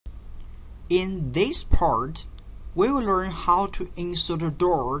In this part, we will learn how to insert a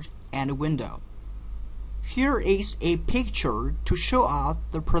door and window. Here is a picture to show us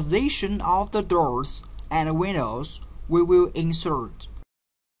the position of the doors and windows we will insert.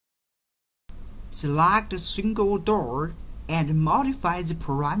 Select a single door and modify the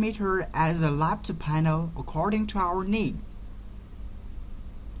parameter at the left panel according to our need.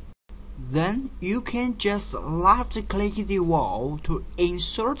 Then you can just left-click the wall to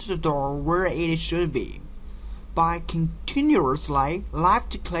insert the door where it should be. By continuously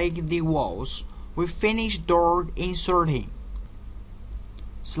left-click the walls, we finish door inserting.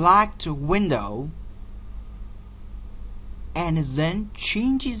 Select Window and then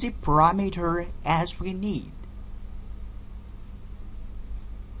change the parameter as we need.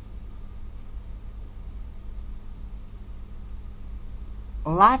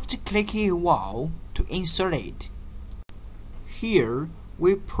 Left-click a wall to insert it. Here,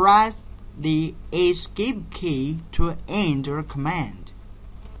 we press the Escape key to enter a command.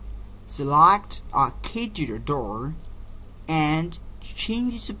 Select a caged door and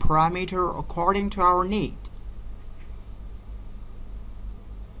change the parameter according to our need.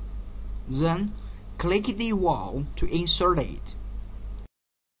 Then, click the wall to insert it.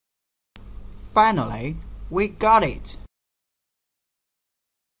 Finally, we got it.